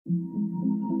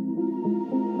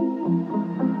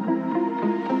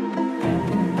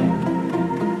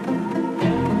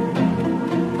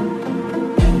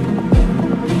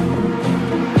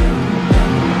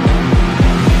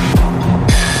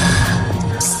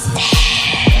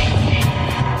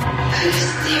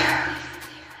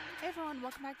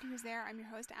everyone. Welcome back to Who's There. I'm your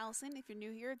host, Allison. If you're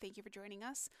new here, thank you for joining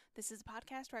us. This is a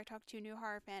podcast where I talk to a new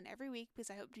horror fan every week because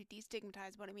I hope to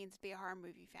destigmatize what it means to be a horror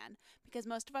movie fan. Because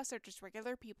most of us are just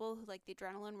regular people who like the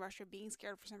adrenaline rush of being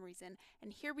scared for some reason,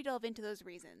 and here we delve into those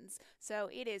reasons. So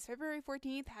it is February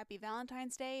 14th. Happy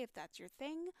Valentine's Day if that's your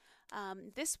thing.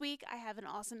 This week, I have an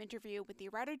awesome interview with the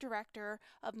writer-director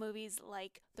of movies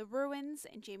like The Ruins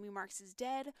and Jamie Marks'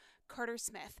 Dead, Carter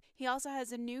Smith. He also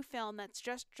has a new film that's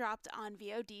just dropped on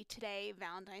VOD today,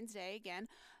 Valentine's Day again,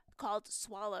 called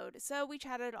Swallowed. So we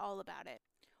chatted all about it.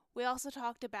 We also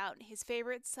talked about his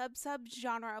favorite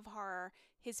sub-genre of horror,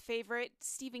 his favorite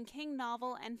Stephen King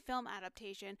novel and film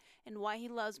adaptation, and why he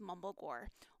loves mumblegore.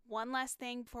 One last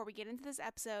thing before we get into this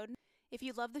episode. If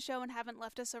you love the show and haven't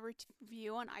left us a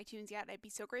review on iTunes yet, I'd be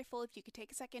so grateful if you could take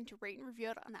a second to rate and review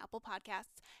it on Apple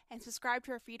Podcasts and subscribe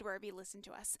to our feed wherever you listen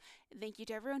to us. Thank you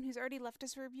to everyone who's already left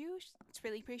us a review. It's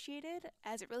really appreciated,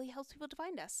 as it really helps people to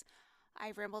find us.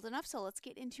 I've rambled enough, so let's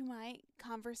get into my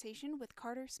conversation with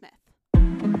Carter Smith.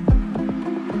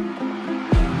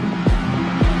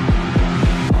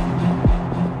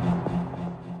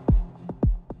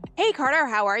 Hey, Carter,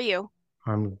 how are you?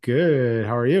 I'm good.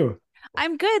 How are you?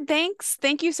 I'm good, thanks.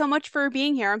 Thank you so much for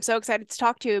being here. I'm so excited to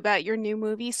talk to you about your new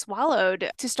movie,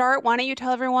 Swallowed. To start, why don't you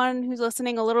tell everyone who's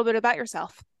listening a little bit about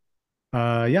yourself?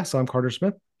 So I'm Carter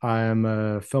Smith. I'm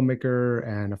a filmmaker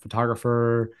and a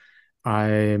photographer.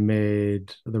 I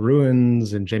made The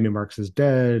Ruins and Jamie Marks'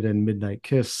 Dead and Midnight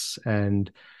Kiss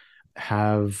and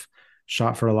have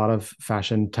shot for a lot of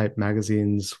fashion type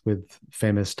magazines with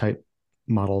famous type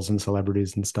models and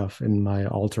celebrities and stuff in my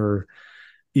alter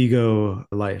ego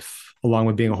life. Along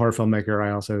with being a horror filmmaker,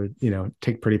 I also,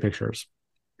 take pretty pictures.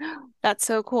 That's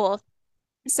so cool.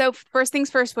 So, first things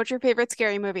first, what's your favorite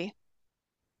scary movie?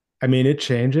 I mean, it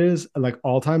changes. Like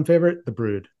all-time favorite, The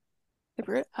Brood. The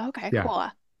Brood? Okay, Yeah. cool.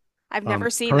 I've never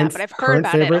seen that, Current but I've heard current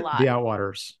about it a favorite, The lot.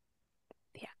 Outwaters.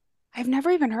 Yeah. I've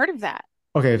never even heard of that.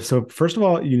 Okay, so first of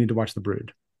all, you need to watch The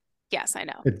Brood. Yes, I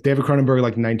know. It's David Cronenberg,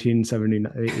 like 1970,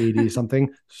 80 something.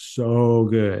 So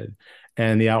good.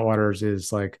 And The Outwaters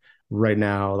is like right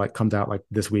now, like comes out like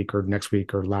this week or next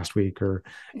week or last week or,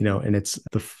 Mhm. and it's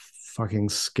the fucking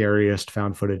scariest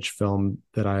found footage film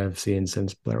that I have seen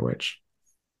since Blair Witch.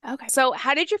 Okay. So,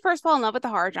 how did you first fall in love with the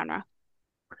horror genre?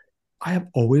 I have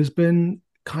always been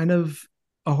kind of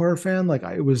a horror fan. Like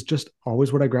it was just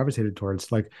always what I gravitated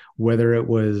towards. Like whether it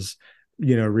was,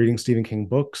 reading Stephen King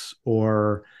books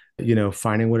or,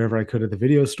 finding whatever I could at the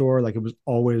video store. Like it was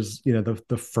always,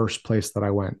 the first place that I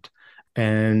went.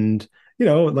 And,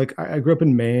 like I grew up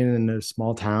in Maine in a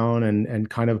small town and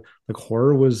kind of like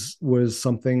horror was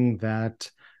something that,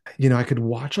 I could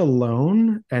watch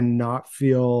alone and not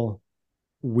feel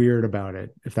weird about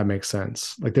it, if that makes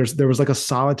sense. Like there was like a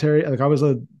solitary, like I was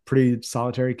a pretty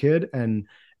solitary kid and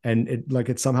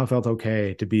it somehow felt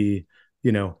okay to be,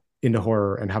 into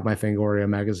horror and have my Fangoria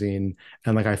magazine.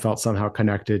 And like I felt somehow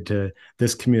connected to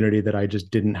this community that I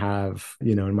just didn't have,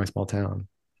 in my small town.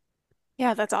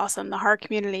 Yeah, that's awesome. The horror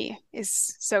community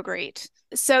is so great.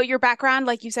 So, your background,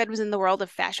 like you said, was in the world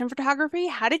of fashion photography.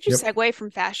 How did you Yep. segue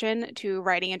from fashion to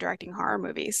writing and directing horror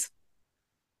movies?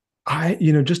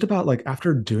 Just about like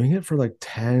after doing it for like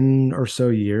 10 or so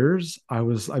years, I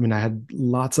mean, I had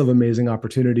lots of amazing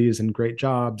opportunities and great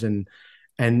jobs and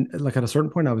like at a certain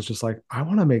point I was just like, I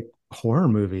want to make horror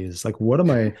movies. Like, what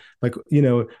am I like,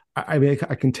 I mean,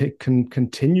 I can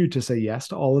continue to say yes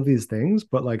to all of these things,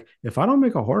 but like if I don't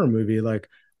make a horror movie, like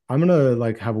I'm gonna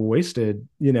like have wasted,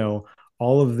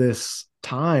 all of this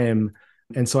time.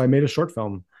 And so I made a short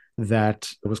film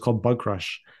that was called Bug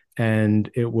Crush. And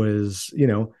it was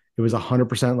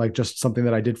 100% like just something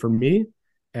that I did for me.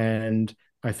 And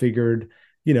I figured,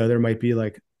 there might be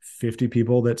like 50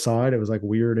 people that saw it. It was like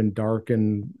weird and dark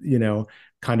and,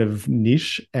 kind of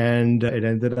niche. And it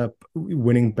ended up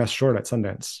winning Best Short at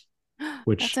Sundance,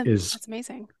 which is That's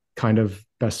amazing. kind of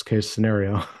best case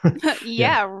scenario. Yeah. Yeah,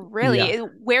 Yeah. really.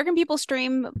 Where can people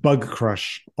stream Bug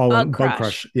Crush, all Bug one Bug Crush?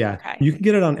 Crush. Yeah. Okay. You can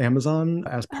get it on Amazon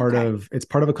as Okay. it's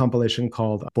part of a compilation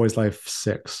called Boys Life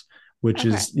 6, which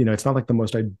Okay. is, it's not like the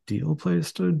most ideal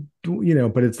place to do,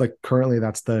 but it's like currently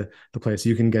that's the place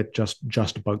you can get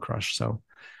just Bug Crush. So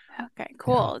Okay, yeah.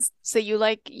 cool. So you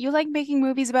like making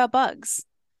movies about bugs.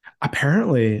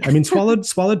 Apparently, I mean,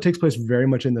 Swallowed takes place very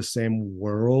much in the same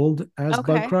world as Bug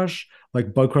Okay. Crush.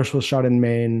 Like Bug Crush was shot in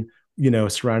Maine,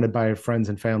 surrounded by friends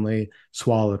and family.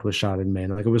 Swallowed was shot in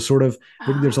Maine. Like it was sort of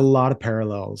there's a Ah, lot of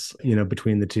parallels,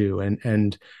 between the two.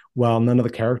 And while none of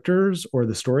the characters or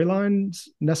the storylines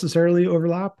necessarily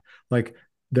overlap, like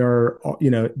there are,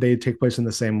 they take place in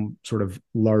the same sort of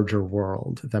larger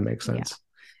world, if that makes yeah. sense.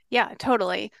 Yeah,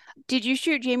 totally. Did you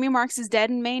shoot Jamie Marks' Dead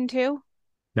in Maine too?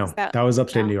 Is No, that that was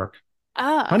upstate New no? York.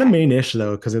 Oh, Kind of okay. Maine-ish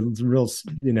though, because it's real,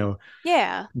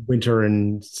 Yeah. winter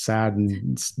and sad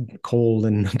and cold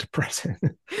and depressing.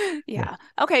 Yeah. Yeah.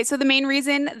 Okay, so the main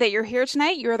reason that you're here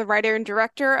tonight, you're the writer and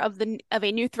director of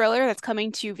a new thriller that's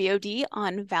coming to VOD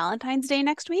on Valentine's Day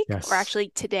next week, or Yes. actually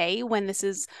today when this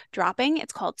is dropping.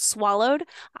 It's called Swallowed.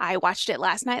 I watched it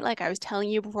last night, like I was telling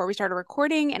you before we started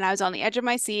recording, and I was on the edge of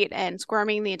my seat and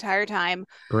squirming the entire time.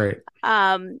 Great.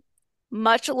 Um,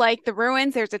 Much like The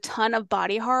Ruins, there's a ton of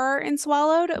body horror in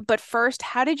Swallowed. But first,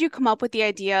 how did you come up with the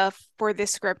idea for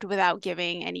this script without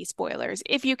giving any spoilers,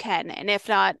 if you can? And if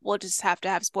not, we'll just have to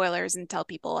have spoilers and tell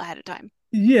people ahead of time.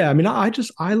 Yeah, I mean,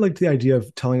 I liked the idea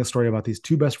of telling a story about these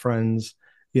two best friends.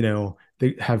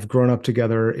 They have grown up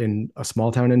together in a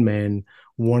small town in Maine.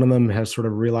 One of them has sort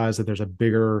of realized that there's a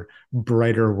bigger,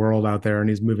 brighter world out there, and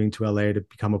he's moving to LA to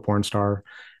become a porn star.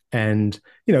 And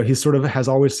he sort of has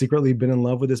always secretly been in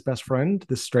love with his best friend,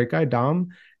 this straight guy,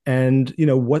 Dom. And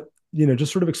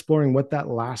just sort of exploring what that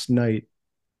last night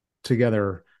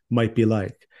together might be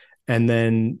like. And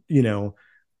then,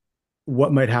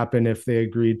 what might happen if they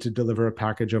agreed to deliver a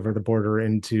package over the border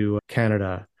into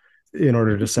Canada in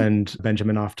order to send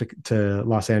Benjamin off to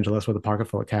Los Angeles with a pocket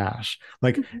full of cash.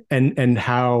 Like, and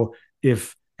how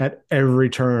if at every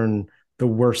turn the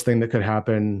worst thing that could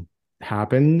happen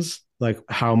happens, like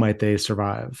how might they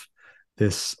survive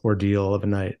this ordeal of a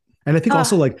night? And I think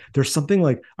also Uh, like there's something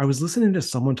like I was listening to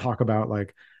someone talk about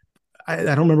like I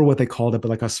don't remember what they called it, but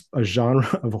like a genre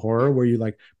of horror where you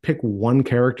like pick one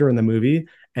character in the movie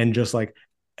and just like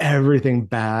everything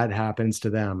bad happens to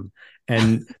them.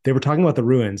 And they were talking about the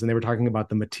ruins and they were talking about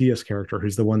the Matthias character,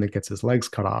 who's the one that gets his legs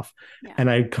cut off. yeah, And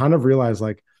I kind of realized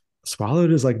like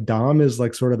Swallowed is like Dom is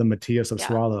like sort of the Matthias of yeah.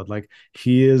 Swallowed. Like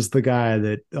he is the guy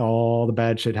that all the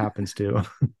bad shit happens to.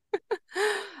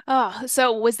 Oh,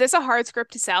 so was this a hard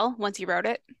script to sell once you wrote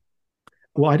it?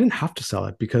 Well, I didn't have to sell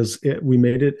it because we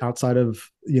made it outside of,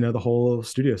 the whole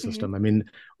studio Hmm. system. I mean,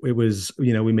 it was,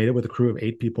 we made it with a crew of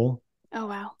 8 people. Oh,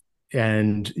 wow.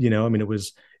 And, I mean, it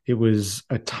was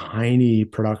a tiny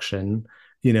production,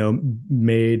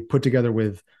 put together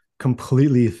with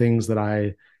completely things that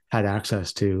I had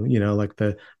access to, like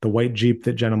the white Jeep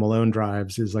that Jenna Malone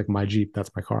drives is like my Jeep.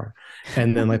 That's my car.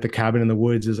 And then like the cabin in the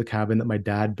woods is a cabin that my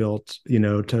dad built,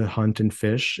 to hunt and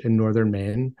fish in northern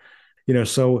Maine.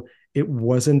 So it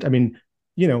wasn't, I mean,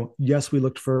 yes, we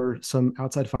looked for some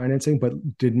outside financing,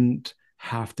 but didn't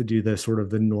have to do the sort of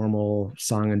the normal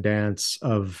song and dance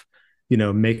of,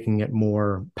 making it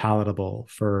more palatable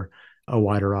for a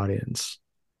wider audience.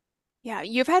 Yeah,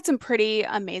 you've had some pretty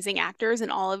amazing actors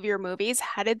in all of your movies.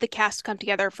 How did the cast come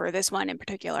together for this one in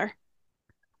particular?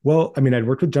 Well, I mean, I'd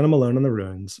worked with Jenna Malone on The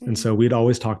Ruins, and Mhm. so we'd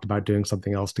always talked about doing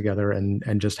something else together, and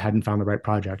just hadn't found the right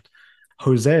project.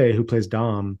 Jose, who plays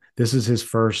Dom, this is his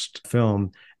first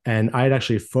film, and I had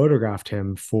actually photographed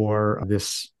him for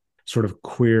this sort of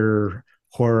queer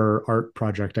horror art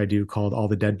project I do called All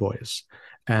the Dead Boys,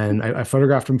 and I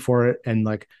photographed him for it, and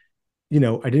like I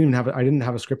didn't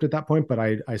have a script at that point, but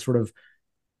I sort of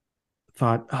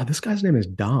thought, oh, this guy's name is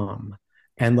Dom.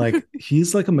 And like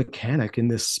he's like a mechanic in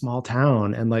this small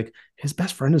town, and like his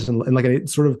best friend is and like it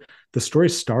sort of the story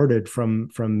started from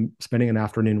spending an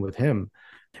afternoon with him.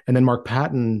 And then Mark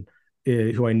Patton,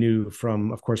 who I knew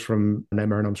from, of course, from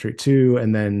Nightmare on Elm Street 2,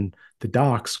 and then the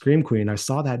doc, Scream Queen. I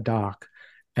saw that doc,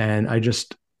 and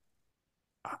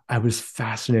I was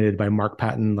fascinated by Mark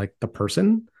Patton, like the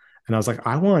person, and I was like,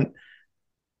 I want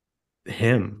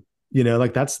him.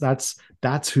 Like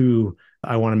that's who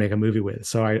I want to make a movie with.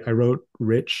 So I wrote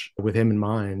Rich with him in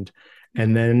mind,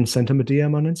 and then sent him a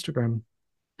DM on Instagram,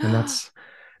 and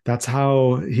that's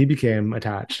how he became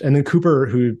attached. And then Cooper,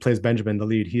 who plays Benjamin, the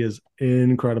lead, he is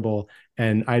incredible.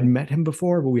 And I'd met him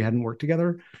before, but we hadn't worked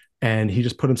together. And he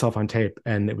just put himself on tape,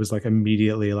 and it was like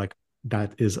immediately like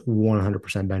that is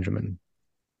 100% Benjamin.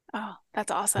 Oh,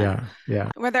 that's awesome. Yeah,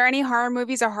 yeah. Were there any horror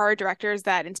movies or horror directors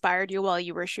that inspired you while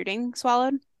you were shooting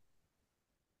Swallowed?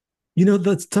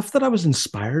 The stuff that I was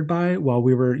inspired by while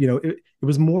we were, it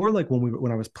was more like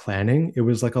when I was planning, it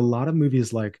was like a lot of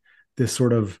movies like this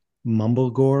sort of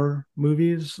mumble gore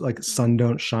movies, like Mhm. Sun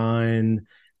Don't Shine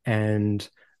and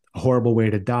Horrible Way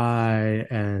to Die,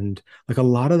 and like a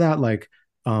lot of that like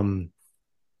um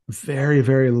very,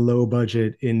 very low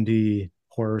budget indie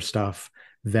horror stuff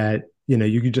that,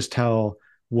 you could just tell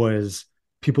was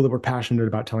people that were passionate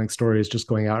about telling stories just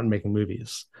going out and making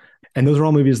movies. And those are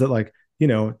all movies that like,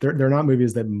 they're not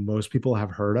movies that most people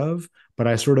have heard of, but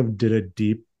I sort of did a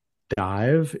deep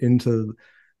dive into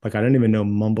like I didn't even know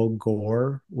mumble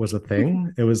gore was a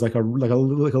thing. It was like a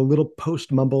little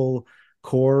post mumble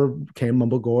core came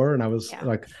Mumblegore, and I was Yeah.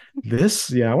 like,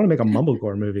 this, yeah, I want to make a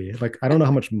Mumblegore movie. Like, I don't know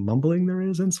how much mumbling there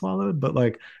is in Swallowed, but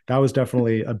like that was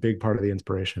definitely a big part of the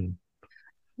inspiration.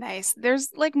 Nice.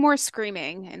 There's like more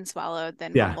screaming in Swallowed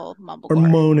than Yeah. Or mumblecore.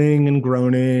 moaning and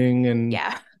groaning and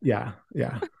Yeah. yeah,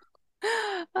 yeah.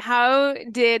 How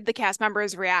did the cast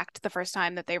members react the first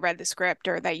time that they read the script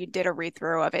or that you did a read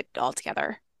through of it all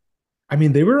together? I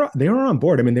mean, they were on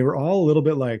board. I mean, they were all a little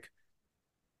bit like,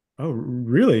 oh,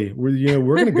 really?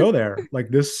 We're gonna go there. Like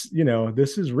this,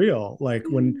 this is real. Like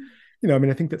when, I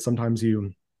mean, I think that sometimes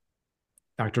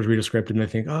actors read a script and they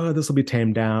think, oh, this will be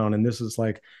tamed down, and this is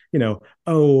like,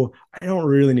 oh, I don't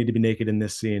really need to be naked in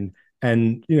this scene.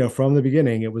 And from the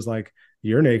beginning, it was like,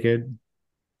 you're naked,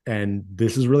 and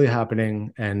this is really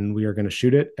happening, and we are going to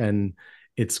shoot it, and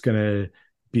it's going to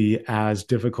be as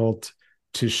difficult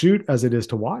to shoot as it is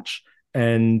to watch.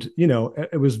 And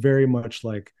it was very much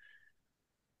like,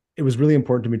 it was really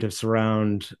important to me to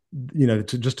surround, to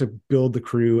just to build the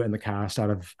crew and the cast out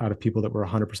of people that were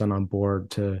 100% on board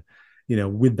to,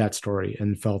 with that story,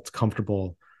 and felt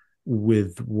comfortable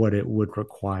with what it would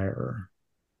require.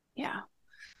 Yeah,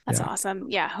 that's Yeah. awesome.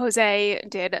 Yeah, Jose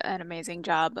did an amazing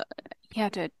job. He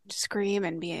had to scream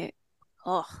and be,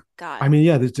 oh I God. mean,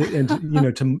 yeah, and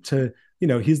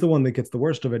he's the one that gets the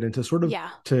worst of it, and to sort of Yeah.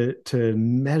 to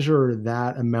measure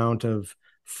that amount of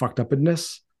fucked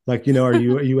upness, like, are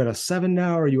you at a 7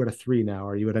 now? Are you at a 3 now?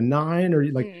 Are you at a 9? Or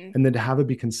like, Mm, and then to have it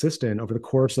be consistent over the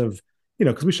course of,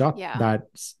 because we shot yeah. that,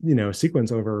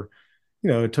 sequence over,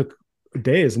 it took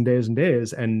days and days and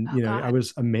days, and Oh I God.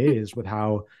 was amazed with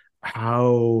how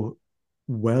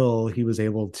well he was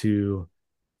able to,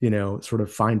 sort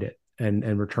of find it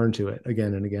and return to it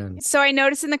again and again. So I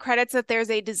noticed in the credits that there's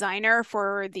a designer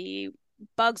for the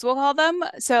bugs, we'll call them.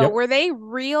 So Yep. were they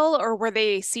real or were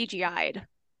they CGI'd?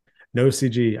 No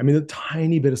CG. I mean, a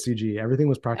tiny bit of CG. Everything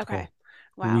was Okay. practical.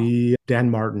 Wow. Dan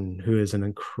Martin, who is an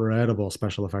incredible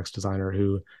special effects designer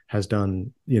who has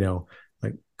done,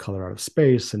 like Color Out of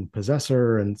Space and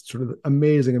Possessor and sort of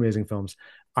amazing, amazing films.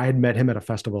 I had met him at a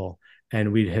festival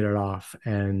and we'd hit it off.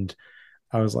 And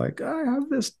I was like, I have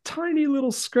this tiny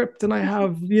little script and I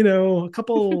have, a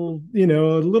couple, a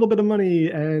little bit of money,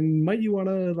 and might you want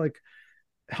to like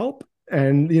help?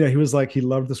 And he was like, he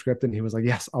loved the script, and he was like,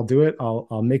 yes, I'll do it.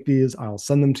 I'll make these, I'll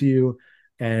send them to you,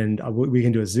 and we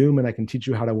can do a Zoom, and I can teach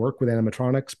you how to work with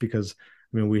animatronics, because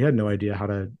I mean, we had no idea how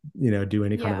to do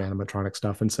any kind of Yeah. animatronic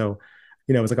stuff. And so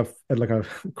it was like a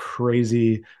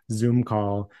crazy Zoom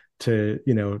call to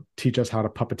teach us how to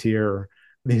puppeteer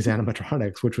these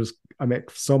animatronics, which was, I mean,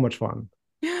 so much fun.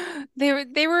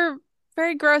 They were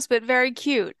very gross but very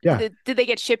cute. Yeah. Did they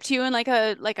get shipped to you in like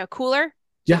a cooler?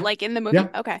 Yeah. Like in the movie? Yeah.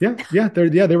 Okay. Yeah.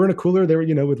 They were in a cooler. They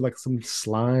were, with like some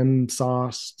slime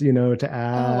sauce, to Oh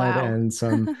add, wow. and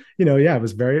some, yeah, it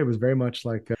was very much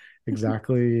like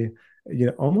exactly,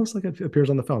 almost like it appears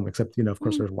on the film, except, of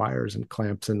course, Mm, there's wires and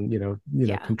clamps and,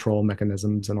 yeah. control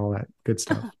mechanisms and all that good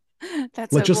stuff.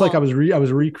 That's Like, so just like cool. I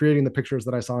was recreating the pictures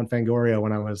that I saw in Fangoria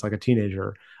when I was like a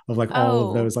teenager, of like all of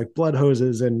Oh. those like blood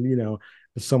hoses, and,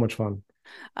 it's so much fun.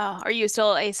 Oh, are you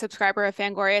still a subscriber of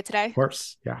Fangoria Of today?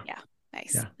 course. Yeah. Yeah.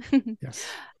 Nice. Yeah. Yes.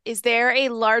 Is there a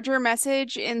larger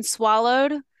message in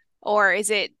Swallowed, or is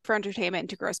it for entertainment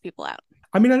to gross people out?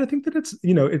 I mean, I think that it's,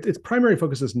 its primary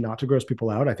focus is not to gross people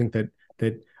out. I think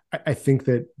I think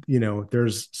that,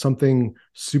 there's something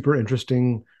super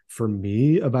interesting for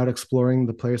me about exploring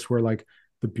the place where like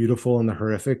the beautiful and the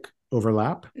horrific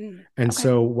overlap. Mm, And okay.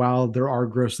 so while there are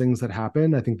gross things that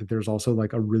happen, I think that there's also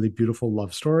like a really beautiful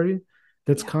love story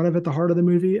that's Yeah. kind of at the heart of the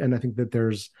movie. And I think that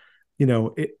there's,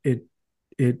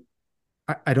 it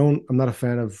I'm not a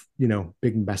fan of,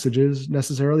 big messages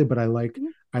necessarily, but I like,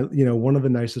 Mhm. one of the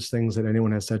nicest things that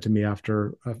anyone has said to me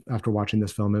after watching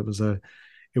this film, it was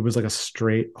like a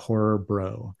straight horror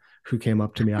bro who came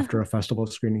up to me after a festival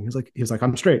screening. He's like,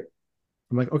 I'm straight.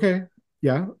 I'm like, okay,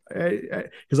 yeah.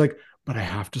 He's like, but I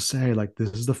have to say, like,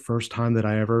 this is the first time that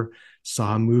I ever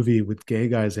saw a movie with gay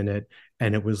guys in it,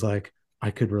 and it was like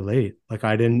I could relate. Like,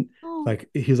 I didn't Oh, like.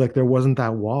 He's like, there wasn't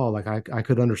that wall. Like, I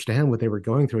could understand what they were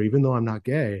going through, even though I'm not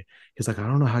gay. He's like, I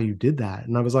don't know how you did that,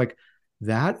 and I was like,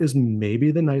 that is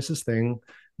maybe the nicest thing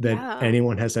that yeah.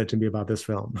 anyone has said to me about this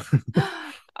film.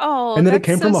 Oh, And then it that's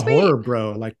came so from a sweet. horror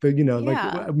bro, like like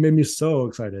Yeah. it made me so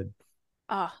excited.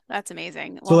 Oh, that's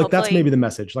amazing. So Well, like that's maybe hopefully, the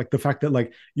message, like the fact that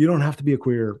like you don't have to be a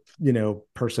queer,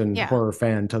 person, yeah. horror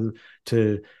fan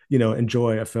to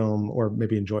enjoy a film, or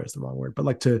maybe enjoy is the wrong word, but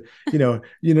like to what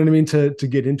I mean, to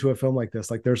get into a film like this.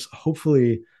 Like there's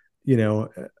hopefully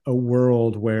a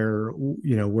world where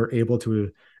we're able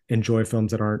to enjoy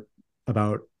films that aren't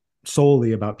about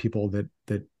solely about people that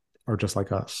are just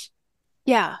like us.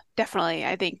 Yeah, definitely.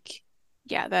 I think,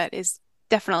 yeah, that is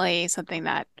definitely something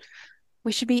that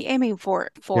we should be aiming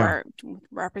Yeah. for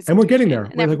And we're getting representation there.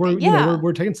 and We're like, everything. we're Yeah.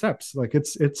 we're taking steps. Like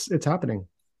it's happening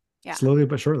Yeah. slowly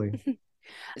but surely.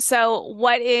 So,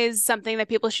 what is something that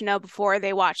people should know before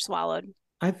they watch Swallowed?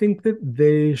 I think that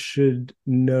they should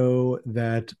know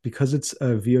that because it's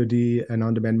a VOD and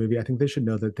on-demand movie, I think they should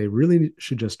know that they really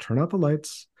should just turn out the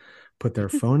lights, put their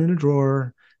phone in a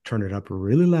drawer, turn it up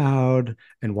really loud,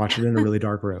 and watch it in a really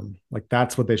dark room. Like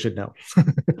that's what they should know.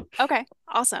 Okay,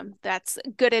 awesome. That's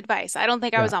good advice. I don't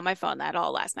think I was Yeah. on my phone at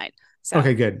all last night. So,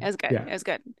 Okay, it good. was good. Yeah. It was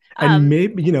good. And Um,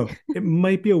 maybe, it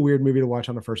might be a weird movie to watch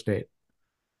on a first date.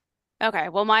 okay,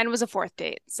 well, mine was a fourth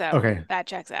date, so Okay. that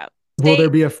checks out.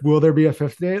 Date? Will there be a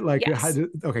fifth date? Like, Yes.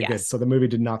 okay, good. Yes. So the movie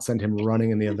did not send him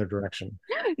running in the other direction.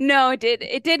 No, it did.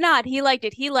 It did not. He liked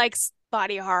it. He likes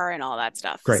body horror and all that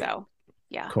stuff. Great. So,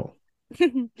 yeah. Cool.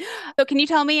 So, can you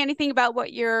tell me anything about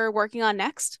what you're working on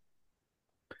next?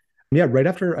 Yeah, right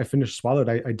after I finished Swallowed,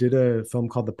 I did a film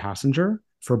called The Passenger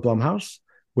for Blumhouse,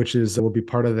 which is will be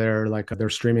part of their their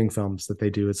streaming films that they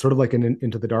do. It's sort of like an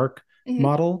Into the Dark Mhm.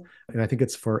 model, and I think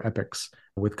it's for Epix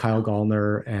with Kyle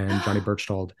Gallner and Johnny Oh.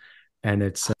 Berchtold, and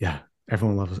it's yeah,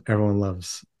 everyone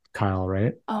loves Kyle,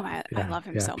 right? Oh my, I Yeah, love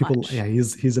him yeah, so people, much. yeah,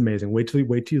 he's amazing. Wait till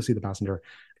you see The Passenger,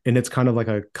 and it's kind of like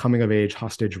a coming of age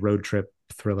hostage road trip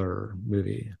thriller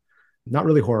movie, not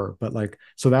really horror, but like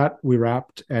so that we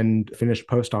wrapped and finished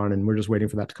post on, and we're just waiting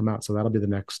for that to come out. So that'll be the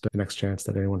next chance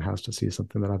that anyone has to see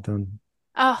something that I've done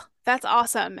Oh, that's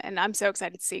awesome. And I'm so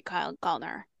excited to see Kyle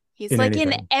Gallner. He's in like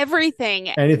in anything, everything,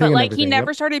 anything but and like he everything.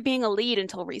 never Yep. started being a lead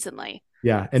until recently.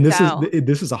 Yeah, and So,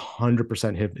 this is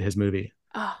 100% his movie,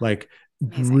 oh, like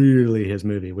amazing. really his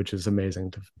movie, which is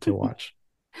amazing to watch.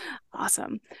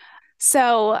 Awesome.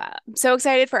 So, I'm so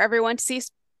excited for everyone to see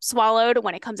Swallowed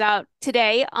when it comes out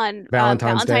today on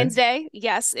Valentine's Day. Valentine's Day.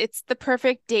 Yes, it's the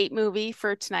perfect date movie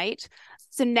for tonight.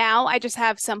 So now I just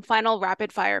have some final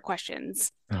rapid fire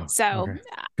questions. Oh, So okay,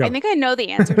 I go. think I know the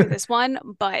answer to this one,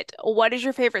 but what is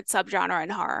your favorite subgenre in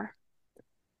horror?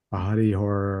 Body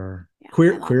horror, Yeah,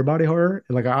 I love. queer body horror.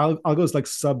 Like I'll go with like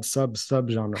sub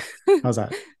genre. How's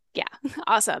that? Yeah,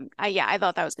 awesome. Yeah, I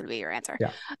thought that was going to be your answer.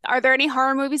 Yeah. Are there any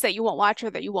horror movies that you won't watch or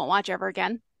that you won't watch ever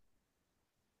again?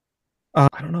 I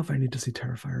don't know if I need to see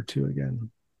Terrifier 2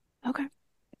 again. Okay.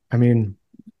 I mean,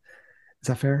 is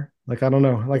that fair? Like, I don't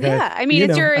know. Yeah, I mean I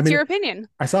it's mean, your opinion.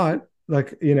 I saw it.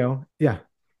 Like, yeah.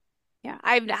 Yeah,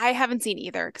 I haven't seen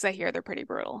either because I hear they're pretty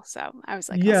brutal. So I was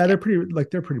like, I'll Yeah, skip.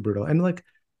 they're pretty brutal. And like,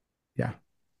 yeah,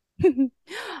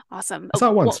 Awesome. I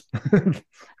saw it Well, once.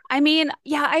 I mean,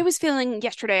 yeah, I was feeling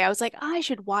yesterday. I was like, I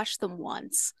should watch them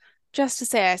once just to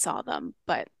say I saw them,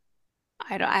 but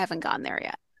I haven't gone there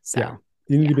yet. Yeah. So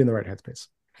You need to yeah, be in the right headspace.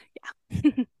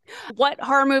 yeah. What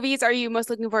horror movies are you most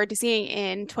looking forward to seeing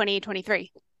in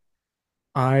 2023?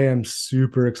 I am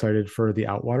super excited for The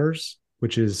Outwaters,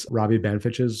 which is Robbie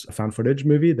Banfich's found footage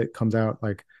movie that comes out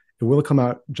like it will come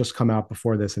out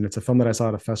before this. And it's a film that I saw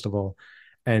at a festival,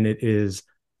 and it is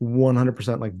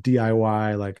 100% like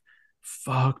DIY, like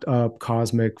fucked up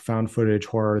cosmic found footage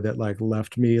horror that like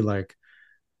left me like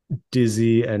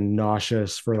dizzy and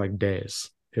nauseous for like days.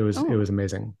 It Oh, was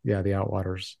amazing. Yeah, The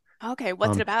Outwaters. okay.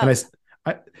 What's it And about?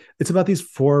 I, it's about these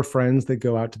four friends that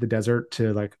go out to the desert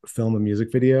to like film a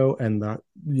music video, and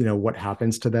what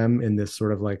happens to them in this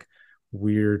sort of like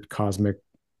weird cosmic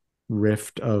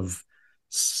rift of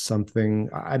something.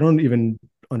 I don't even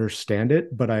understand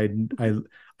it, but I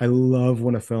love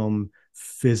when a film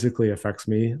physically affects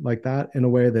me like that in a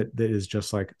way that is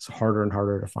just like it's harder and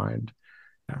harder to find.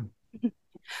 Yeah.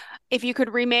 If you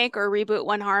could remake or reboot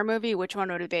one horror movie, which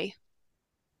one would it be?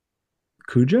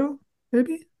 Cujo,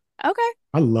 maybe. Okay.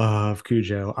 I love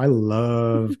Cujo. I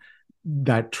love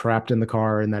that trapped in the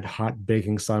car in that hot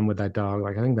baking sun with that dog.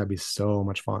 Like I think that'd be so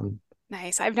much fun.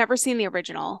 Nice. I've never seen the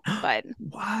original, but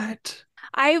What?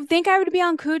 I think I would be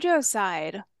on Cujo's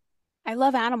side. I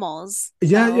love animals,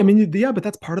 Yeah, I so mean, yeah, but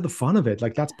that's part of the fun of it.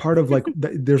 Like that's part of like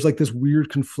there's like this weird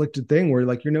conflicted thing where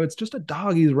like it's just a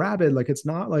dog. He's rabid. Like it's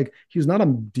not like he's not a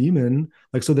demon.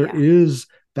 Like so there yeah, is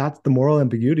that's the moral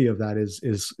ambiguity of that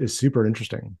is super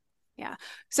interesting. yeah.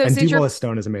 So And D. since you're Wallace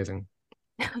Stone is amazing.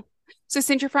 so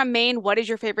since you're from Maine, what is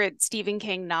your favorite Stephen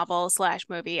King novel slash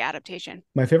movie adaptation?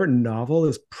 My favorite novel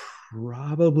is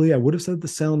probably I would have said The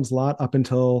Salem's Lot up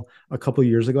until a couple of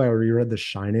years ago. I reread The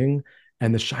Shining,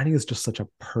 and The Shining is just such a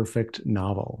perfect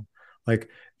novel. Like,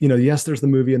 yes, there's the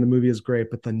movie, and the movie is great,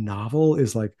 but the novel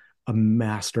is like a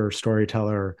master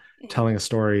storyteller Mhm. telling a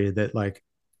story that like,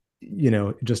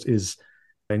 just is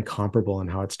incomparable in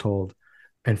how it's told.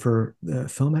 And for the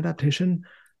film adaptation,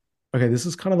 Okay, this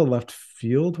is kind of a left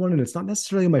field one, and it's not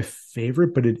necessarily my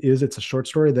favorite, but it's a short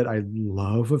story that I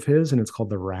love of his, and it's called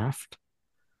The Raft.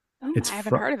 Oh, I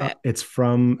haven't heard of it. It's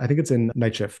from, I think it's in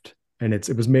Night Shift, and it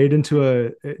was made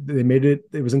into they made it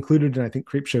was included in, I think,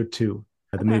 Creepshow 2,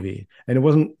 the Okay. movie, and it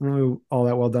wasn't really all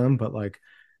that well done, but like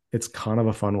it's kind of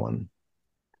a fun one.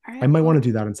 All I right. might want Well, to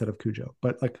do that instead of Cujo,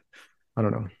 but like I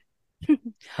don't know.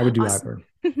 I would do awesome.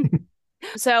 either.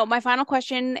 So my final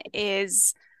question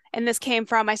is, and this came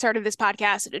from, I started this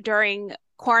podcast during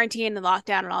quarantine and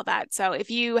lockdown and all that. So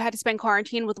if you had to spend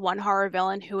quarantine with one horror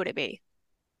villain, who would it be?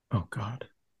 Oh God.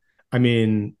 I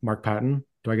mean, Mark Patton.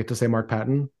 Do I get to say Mark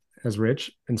Patton as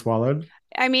Rich and Swallowed?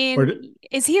 I Or mean,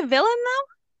 is he a villain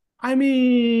I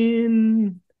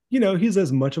mean, he's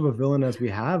as much of a villain as we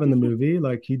have in the though? movie.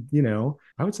 Like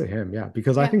I would say him, yeah,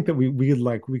 because I Yeah. think that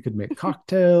we could make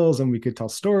cocktails and we could tell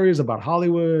stories about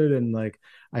Hollywood, and like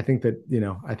I think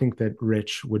that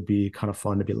Rich would be kind of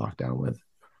fun to be locked down with.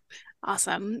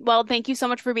 Awesome. Well, thank you so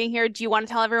much for being here. Do you want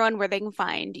to tell everyone where they can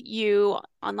find you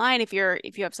online if you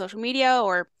have social media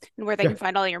or where they Yeah. can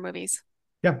find all your movies?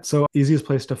 Yeah. So easiest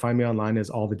place to find me online is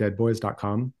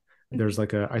allthedeadboys.com. There's Mhm.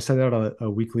 like I send out a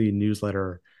weekly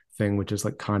newsletter thing, which is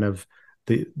like kind of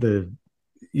the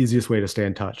easiest way to stay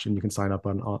in touch. And you can sign up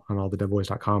on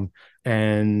allthedeadboys.com.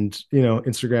 And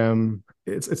Instagram,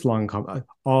 it's long,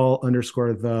 all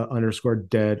underscore the underscore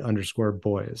dead underscore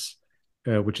boys,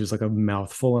 which is like a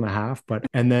mouthful and a half. But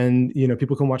and then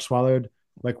people can watch Swallowed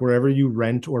like wherever you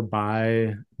rent or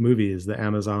buy movies, the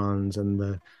Amazons and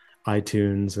the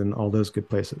iTunes and all those good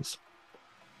places.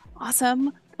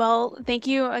 Awesome. Well, thank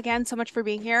you again so much for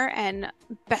being here and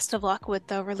best of luck with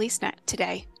the release net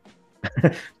today.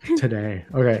 Today.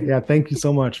 Okay. Yeah. Thank you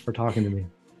so much for talking to me.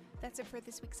 That's it for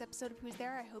this week's episode of Who's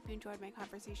There. I hope you enjoyed my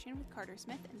conversation with Carter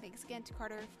Smith, and thanks again to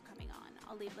Carter for coming on.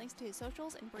 I'll leave links to his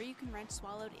socials and where you can rent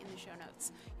Swallowed in the show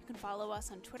notes. You can follow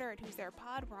us on Twitter at Who's There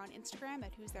Pod. We're on Instagram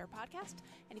at Who's There Podcast.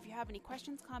 And if you have any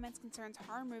questions, comments, concerns,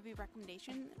 horror movie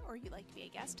recommendation, or you'd like to be a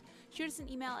guest, shoot us an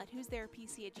email at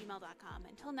who'stherepc@gmail.com.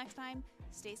 Until next time,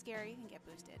 stay scary and get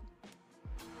boosted.